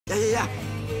yeah.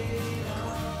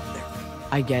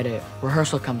 I get it.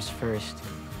 Rehearsal comes first.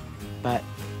 But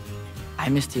I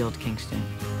miss the old Kingston.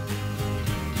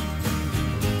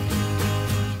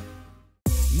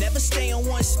 Never stay on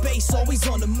one space, always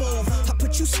on the move. I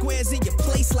put you squares in your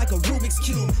place like a Rubik's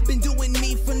Cube. Been doing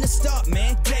me from the start,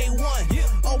 man, day one.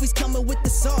 Always coming with the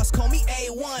sauce, call me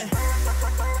A1.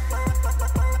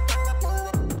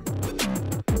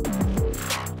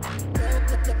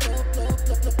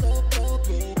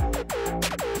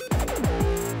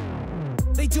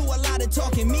 They do a lot of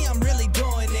talking, me, I'm really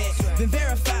doing it. Been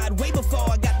verified way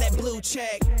before I got that blue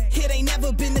check. It ain't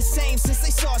never been the same since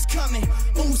they saw us coming.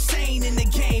 Insane in the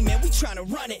game, man, we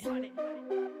tryna run it.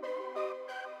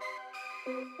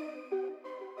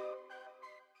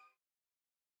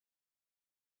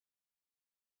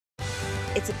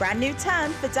 It's a brand new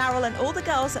term for Daryl and all the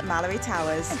girls at Mallory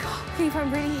Towers. I can't believe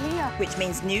I'm really here. Which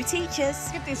means new teachers.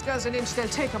 Give these girls an inch, they'll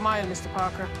take a mile, Mr.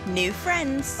 Parker. New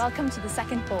friends. Welcome to the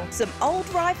second floor. Some old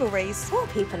rivalries. Poor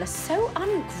people are so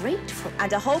ungrateful.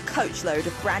 And a whole coachload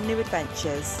of brand new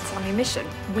adventures. It's on a mission.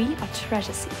 We are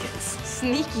treasure seekers.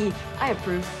 Sneaky. I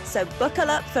approve. So buckle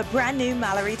up for brand new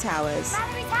Mallory Towers.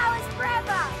 Mallory Towers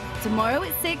forever! Tomorrow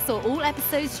at 6 or all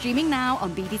episodes streaming now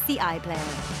on BBC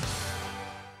iPlayer.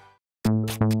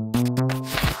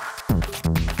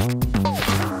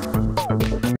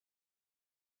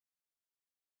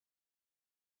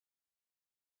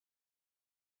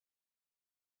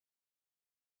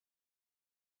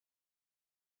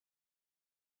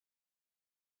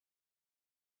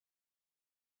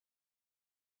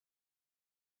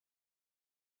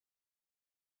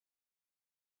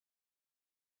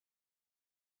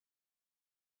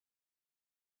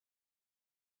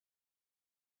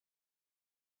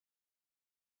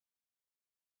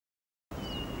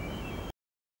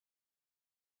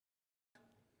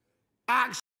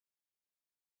 Action!